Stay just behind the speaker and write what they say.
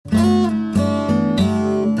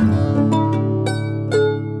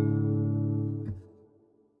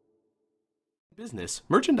business,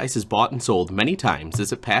 merchandise is bought and sold many times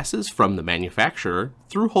as it passes from the manufacturer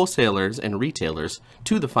through wholesalers and retailers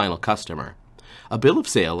to the final customer. A bill of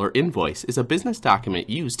sale or invoice is a business document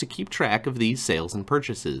used to keep track of these sales and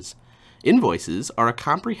purchases. Invoices are a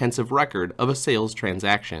comprehensive record of a sales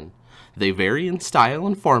transaction. They vary in style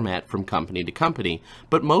and format from company to company,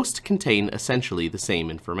 but most contain essentially the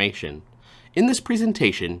same information. In this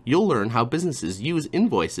presentation, you'll learn how businesses use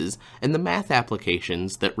invoices and the math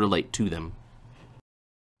applications that relate to them.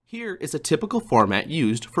 Here is a typical format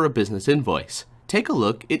used for a business invoice. Take a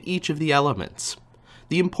look at each of the elements.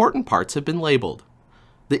 The important parts have been labeled.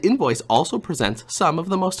 The invoice also presents some of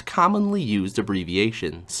the most commonly used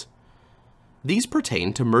abbreviations. These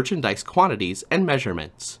pertain to merchandise quantities and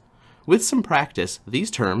measurements. With some practice,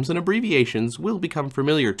 these terms and abbreviations will become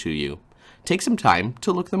familiar to you. Take some time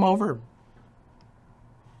to look them over.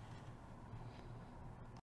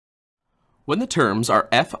 When the terms are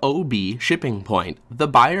FOB shipping point, the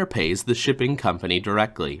buyer pays the shipping company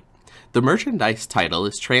directly. The merchandise title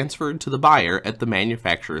is transferred to the buyer at the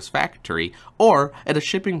manufacturer's factory or at a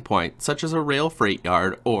shipping point such as a rail freight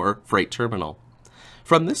yard or freight terminal.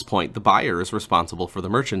 From this point, the buyer is responsible for the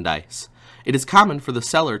merchandise. It is common for the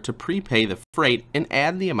seller to prepay the freight and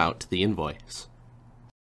add the amount to the invoice.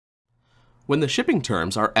 When the shipping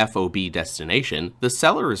terms are FOB destination, the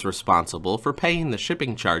seller is responsible for paying the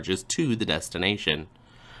shipping charges to the destination.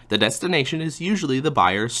 The destination is usually the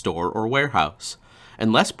buyer's store or warehouse.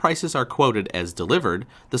 Unless prices are quoted as delivered,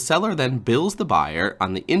 the seller then bills the buyer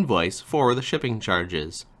on the invoice for the shipping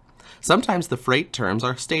charges. Sometimes the freight terms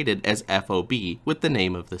are stated as FOB with the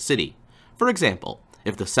name of the city. For example,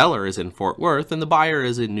 if the seller is in Fort Worth and the buyer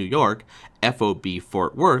is in New York, FOB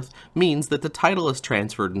Fort Worth means that the title is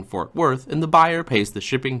transferred in Fort Worth and the buyer pays the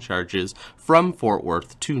shipping charges from Fort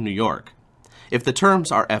Worth to New York. If the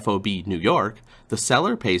terms are FOB New York, the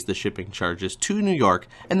seller pays the shipping charges to New York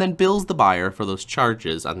and then bills the buyer for those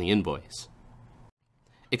charges on the invoice.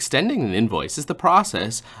 Extending an invoice is the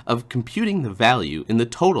process of computing the value in the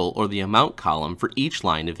total or the amount column for each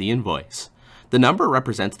line of the invoice. The number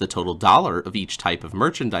represents the total dollar of each type of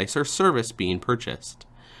merchandise or service being purchased.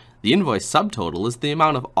 The invoice subtotal is the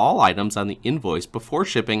amount of all items on the invoice before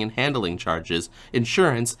shipping and handling charges,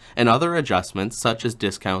 insurance, and other adjustments such as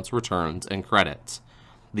discounts, returns, and credits.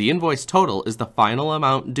 The invoice total is the final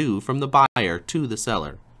amount due from the buyer to the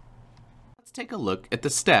seller. Let's take a look at the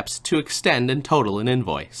steps to extend and total an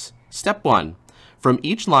invoice. Step 1. From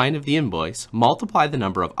each line of the invoice, multiply the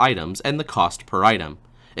number of items and the cost per item.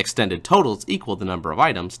 Extended totals equal the number of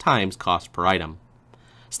items times cost per item.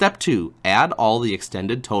 Step 2. Add all the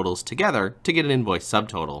extended totals together to get an invoice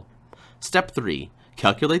subtotal. Step 3.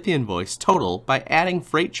 Calculate the invoice total by adding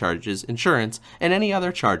freight charges, insurance, and any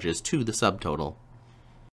other charges to the subtotal.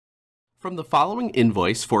 From the following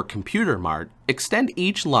invoice for Computer Mart, extend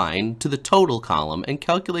each line to the total column and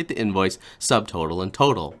calculate the invoice subtotal and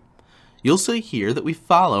total. You'll see here that we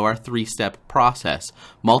follow our three-step process,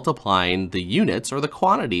 multiplying the units or the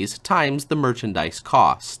quantities times the merchandise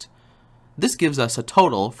cost. This gives us a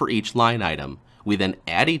total for each line item. We then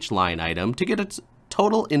add each line item to get a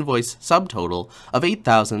total invoice subtotal of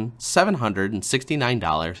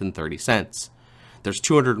 $8,769.30. There's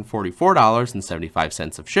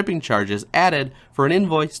 $244.75 of shipping charges added for an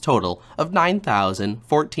invoice total of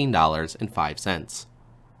 $9,014.05.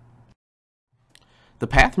 The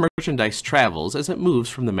path merchandise travels as it moves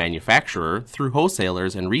from the manufacturer through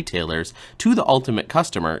wholesalers and retailers to the ultimate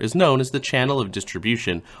customer is known as the channel of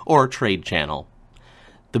distribution or trade channel.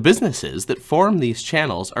 The businesses that form these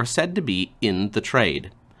channels are said to be in the trade.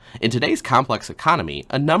 In today's complex economy,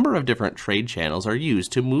 a number of different trade channels are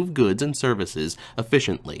used to move goods and services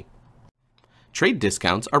efficiently. Trade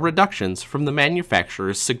discounts are reductions from the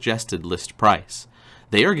manufacturer's suggested list price.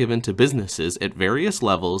 They are given to businesses at various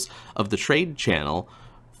levels of the trade channel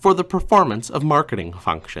for the performance of marketing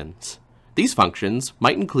functions. These functions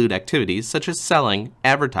might include activities such as selling,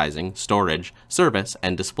 advertising, storage, service,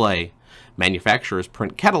 and display. Manufacturers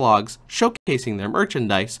print catalogs showcasing their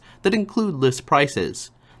merchandise that include list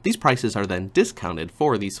prices. These prices are then discounted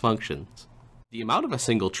for these functions. The amount of a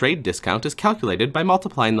single trade discount is calculated by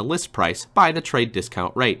multiplying the list price by the trade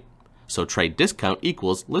discount rate. So trade discount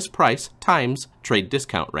equals list price times trade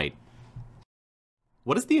discount rate.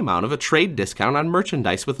 What is the amount of a trade discount on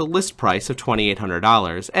merchandise with a list price of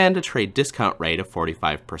 $2,800 and a trade discount rate of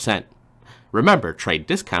 45%? Remember, trade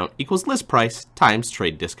discount equals list price times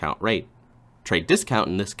trade discount rate. Trade discount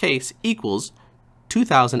in this case equals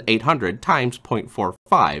 2,800 times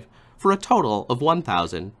 0.45 for a total of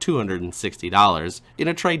 $1,260 in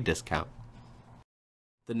a trade discount.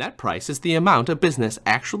 The net price is the amount a business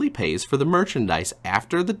actually pays for the merchandise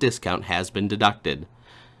after the discount has been deducted.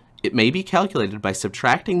 It may be calculated by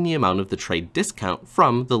subtracting the amount of the trade discount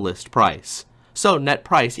from the list price. So net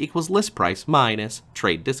price equals list price minus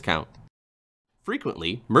trade discount.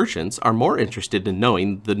 Frequently, merchants are more interested in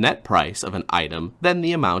knowing the net price of an item than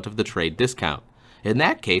the amount of the trade discount. In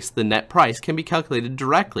that case, the net price can be calculated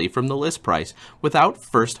directly from the list price without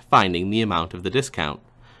first finding the amount of the discount.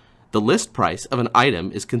 The list price of an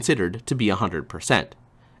item is considered to be 100%.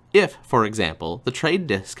 If, for example, the trade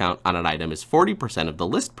discount on an item is 40% of the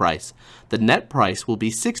list price, the net price will be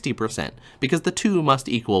 60% because the two must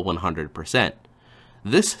equal 100%.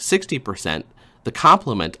 This 60%, the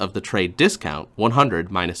complement of the trade discount, 100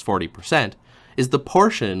 minus 40%, is the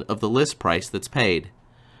portion of the list price that's paid.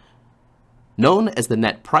 Known as the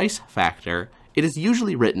net price factor, it is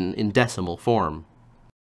usually written in decimal form.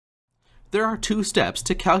 There are two steps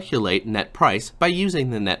to calculate net price by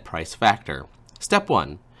using the net price factor. Step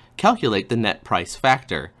 1. Calculate the net price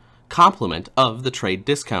factor, complement of the trade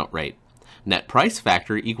discount rate. Net price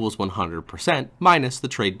factor equals 100% minus the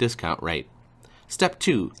trade discount rate. Step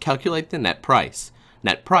 2. Calculate the net price.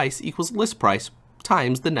 Net price equals list price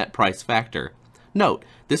times the net price factor. Note,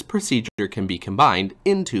 this procedure can be combined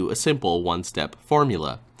into a simple one-step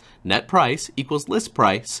formula. Net price equals list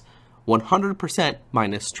price 100%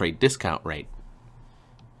 minus trade discount rate.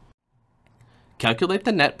 Calculate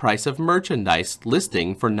the net price of merchandise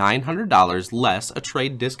listing for $900 less a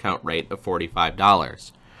trade discount rate of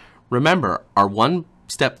 $45. Remember, our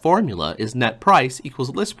one-step formula is net price equals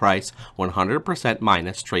list price 100%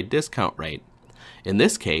 minus trade discount rate. In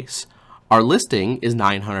this case, our listing is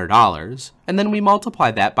 $900, and then we multiply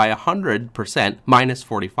that by 100% minus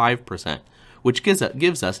 45%, which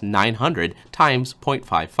gives us 900 times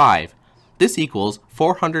 0.55. This equals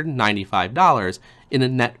 $495 in a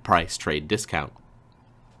net price trade discount.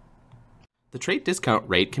 The trade discount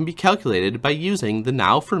rate can be calculated by using the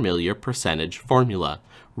now familiar percentage formula.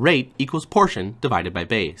 Rate equals portion divided by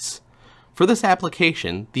base. For this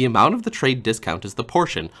application, the amount of the trade discount is the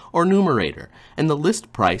portion, or numerator, and the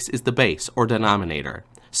list price is the base, or denominator.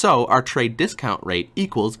 So our trade discount rate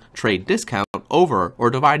equals trade discount over or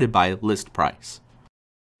divided by list price.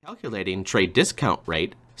 Calculating trade discount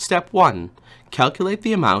rate, step 1. Calculate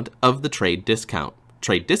the amount of the trade discount.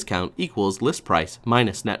 Trade discount equals list price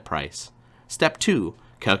minus net price. Step 2.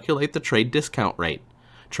 Calculate the trade discount rate.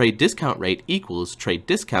 Trade discount rate equals trade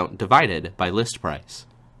discount divided by list price.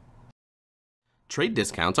 Trade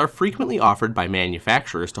discounts are frequently offered by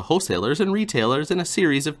manufacturers to wholesalers and retailers in a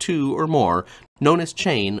series of 2 or more, known as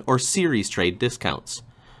chain or series trade discounts.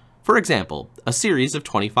 For example, a series of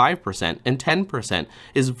 25% and 10%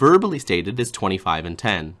 is verbally stated as 25 and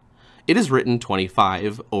 10. It is written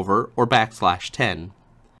 25 over or \10.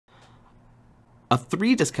 A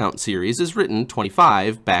 3 discount series is written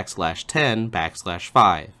 25 \10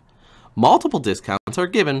 \5. Multiple discounts are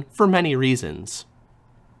given for many reasons.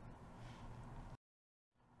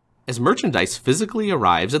 As merchandise physically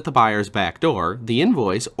arrives at the buyer's back door, the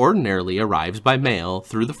invoice ordinarily arrives by mail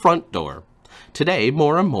through the front door. Today,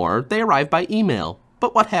 more and more, they arrive by email.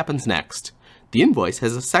 But what happens next? The invoice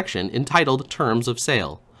has a section entitled Terms of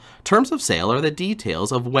Sale. Terms of sale are the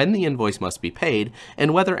details of when the invoice must be paid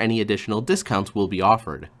and whether any additional discounts will be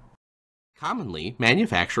offered. Commonly,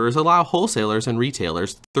 manufacturers allow wholesalers and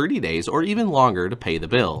retailers 30 days or even longer to pay the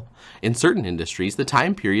bill. In certain industries, the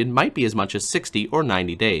time period might be as much as 60 or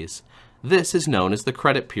 90 days. This is known as the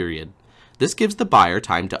credit period. This gives the buyer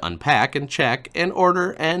time to unpack and check and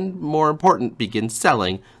order and, more important, begin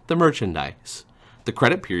selling the merchandise. The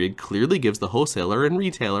credit period clearly gives the wholesaler and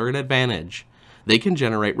retailer an advantage. They can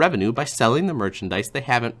generate revenue by selling the merchandise they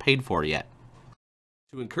haven't paid for yet.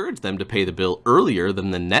 To encourage them to pay the bill earlier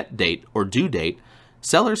than the net date or due date,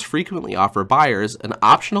 sellers frequently offer buyers an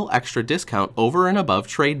optional extra discount over and above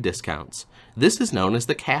trade discounts. This is known as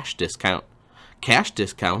the cash discount. Cash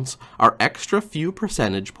discounts are extra few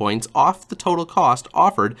percentage points off the total cost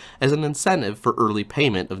offered as an incentive for early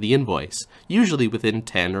payment of the invoice, usually within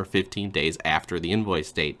 10 or 15 days after the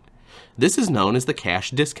invoice date. This is known as the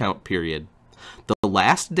cash discount period. The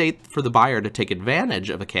last date for the buyer to take advantage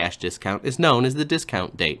of a cash discount is known as the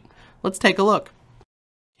discount date. Let's take a look.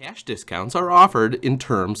 Cash discounts are offered in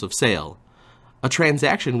terms of sale. A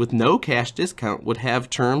transaction with no cash discount would have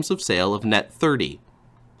terms of sale of net 30.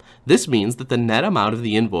 This means that the net amount of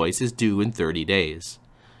the invoice is due in 30 days.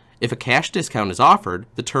 If a cash discount is offered,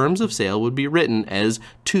 the terms of sale would be written as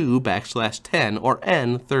 2\10 or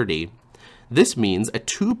N30. This means a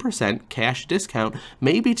 2% cash discount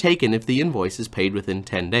may be taken if the invoice is paid within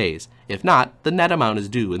 10 days. If not, the net amount is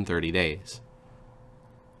due in 30 days.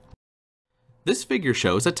 This figure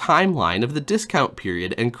shows a timeline of the discount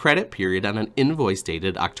period and credit period on an invoice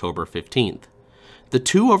dated October 15th. The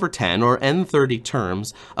 2/10 or N30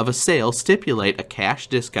 terms of a sale stipulate a cash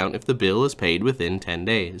discount if the bill is paid within 10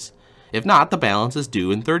 days. If not, the balance is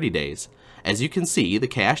due in 30 days. As you can see, the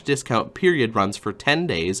cash discount period runs for 10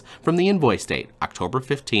 days from the invoice date, October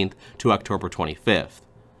 15th to October 25th.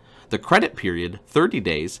 The credit period, 30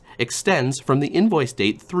 days, extends from the invoice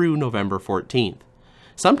date through November 14th.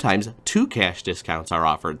 Sometimes two cash discounts are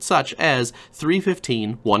offered, such as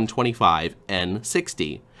 315, 125, and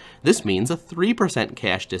 60. This means a 3%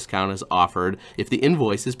 cash discount is offered if the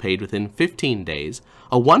invoice is paid within 15 days,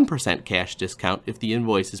 a 1% cash discount if the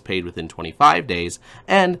invoice is paid within 25 days,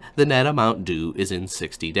 and the net amount due is in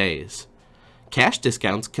 60 days. Cash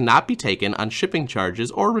discounts cannot be taken on shipping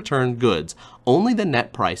charges or returned goods, only the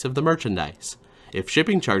net price of the merchandise. If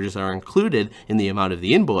shipping charges are included in the amount of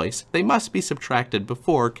the invoice, they must be subtracted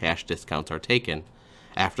before cash discounts are taken.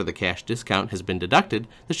 After the cash discount has been deducted,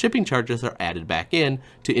 the shipping charges are added back in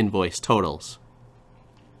to invoice totals.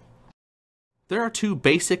 There are two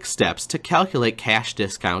basic steps to calculate cash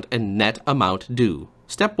discount and net amount due.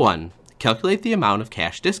 Step 1. Calculate the amount of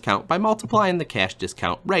cash discount by multiplying the cash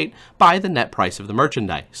discount rate by the net price of the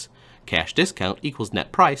merchandise. Cash discount equals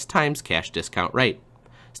net price times cash discount rate.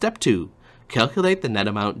 Step 2. Calculate the net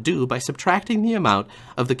amount due by subtracting the amount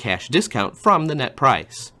of the cash discount from the net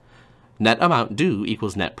price. Net amount due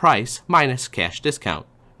equals net price minus cash discount.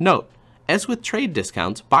 Note, as with trade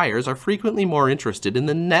discounts, buyers are frequently more interested in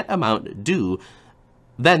the net amount due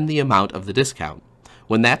than the amount of the discount.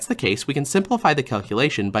 When that's the case, we can simplify the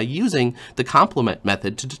calculation by using the complement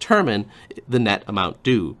method to determine the net amount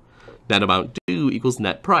due. Net amount due equals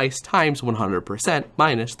net price times 100%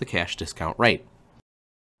 minus the cash discount rate.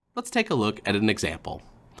 Let's take a look at an example.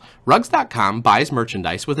 Rugs.com buys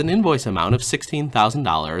merchandise with an invoice amount of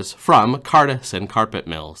 $16,000 from Cardison Carpet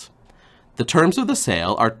Mills. The terms of the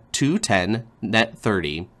sale are 210 net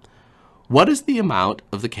 30. What is the amount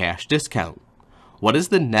of the cash discount? What is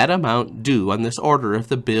the net amount due on this order if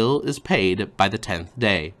the bill is paid by the 10th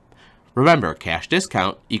day? Remember, cash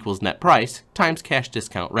discount equals net price times cash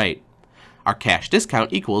discount rate. Our cash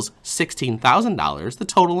discount equals $16,000, the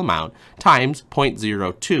total amount, times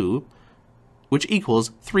 0.02, which equals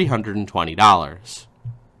 $320.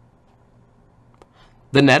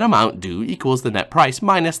 The net amount due equals the net price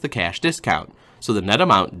minus the cash discount. So the net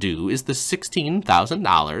amount due is the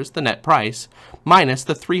 $16,000, the net price, minus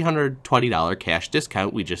the $320 cash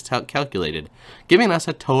discount we just calculated, giving us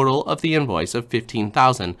a total of the invoice of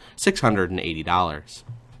 $15,680.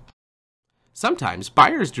 Sometimes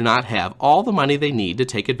buyers do not have all the money they need to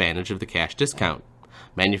take advantage of the cash discount.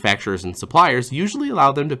 Manufacturers and suppliers usually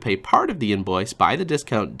allow them to pay part of the invoice by the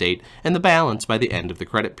discount date and the balance by the end of the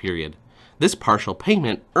credit period. This partial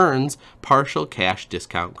payment earns partial cash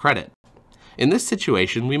discount credit. In this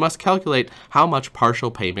situation, we must calculate how much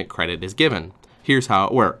partial payment credit is given. Here's how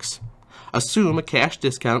it works. Assume a cash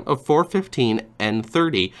discount of $415 and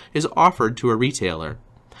 $30 is offered to a retailer.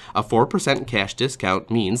 A 4% cash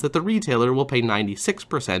discount means that the retailer will pay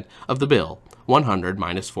 96% of the bill, 100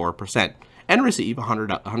 minus 4%, and receive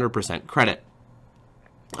 100% credit.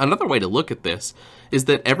 Another way to look at this is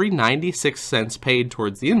that every 96 cents paid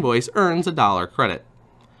towards the invoice earns a $1 credit.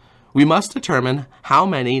 We must determine how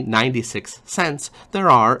many 96 cents there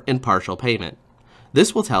are in partial payment.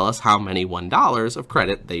 This will tell us how many $1 of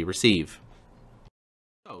credit they receive.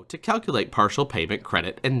 So, to calculate partial payment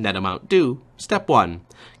credit and net amount due, step 1.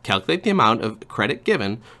 Calculate the amount of credit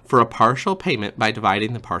given for a partial payment by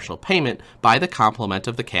dividing the partial payment by the complement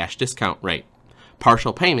of the cash discount rate.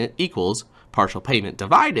 Partial payment equals partial payment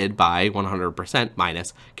divided by 100%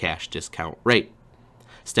 minus cash discount rate.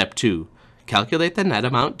 Step 2. Calculate the net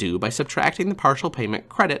amount due by subtracting the partial payment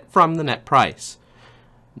credit from the net price.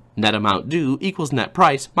 Net amount due equals net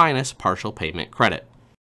price minus partial payment credit.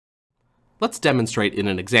 Let's demonstrate in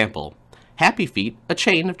an example. Happy Feet, a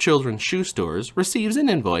chain of children's shoe stores, receives an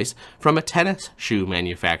invoice from a tennis shoe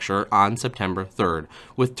manufacturer on September 3rd,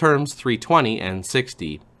 with terms 320 and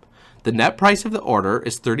 60. The net price of the order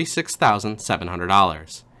is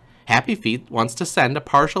 $36,700. Happy Feet wants to send a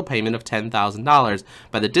partial payment of $10,000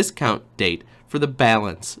 by the discount date for the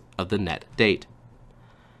balance of the net date.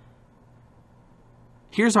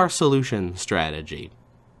 Here's our solution strategy.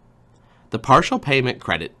 The partial payment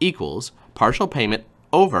credit equals partial payment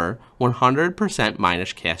over 100%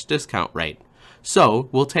 minus cash discount rate. So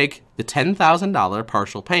we'll take the $10,000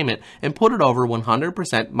 partial payment and put it over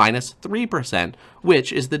 100% minus 3%,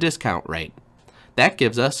 which is the discount rate. That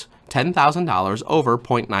gives us $10,000 over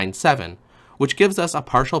 0.97, which gives us a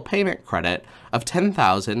partial payment credit of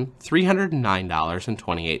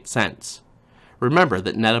 $10,309.28. Remember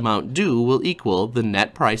that net amount due will equal the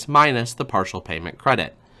net price minus the partial payment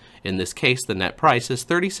credit. In this case, the net price is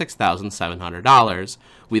 $36,700.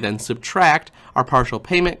 We then subtract our partial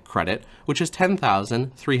payment credit, which is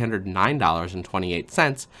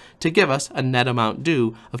 $10,309.28, to give us a net amount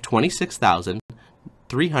due of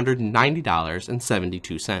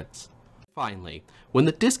 $26,390.72. Finally, when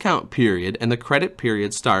the discount period and the credit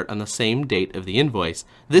period start on the same date of the invoice,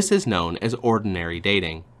 this is known as ordinary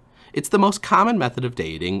dating. It's the most common method of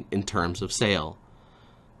dating in terms of sale.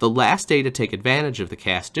 The last day to take advantage of the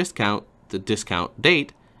cash discount, the discount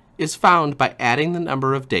date, is found by adding the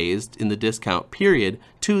number of days in the discount period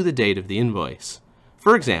to the date of the invoice.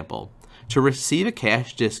 For example, to receive a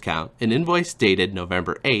cash discount, an invoice dated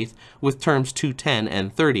November 8th with terms 210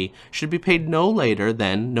 and 30 should be paid no later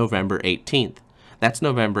than November 18th. That's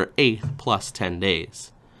November 8th plus 10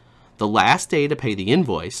 days. The last day to pay the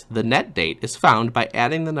invoice, the net date, is found by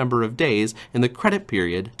adding the number of days in the credit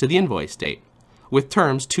period to the invoice date. With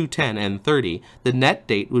terms 210 and 30, the net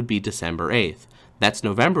date would be December 8th. That's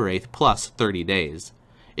November 8th plus 30 days.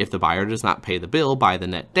 If the buyer does not pay the bill by the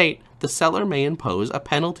net date, the seller may impose a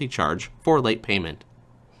penalty charge for late payment.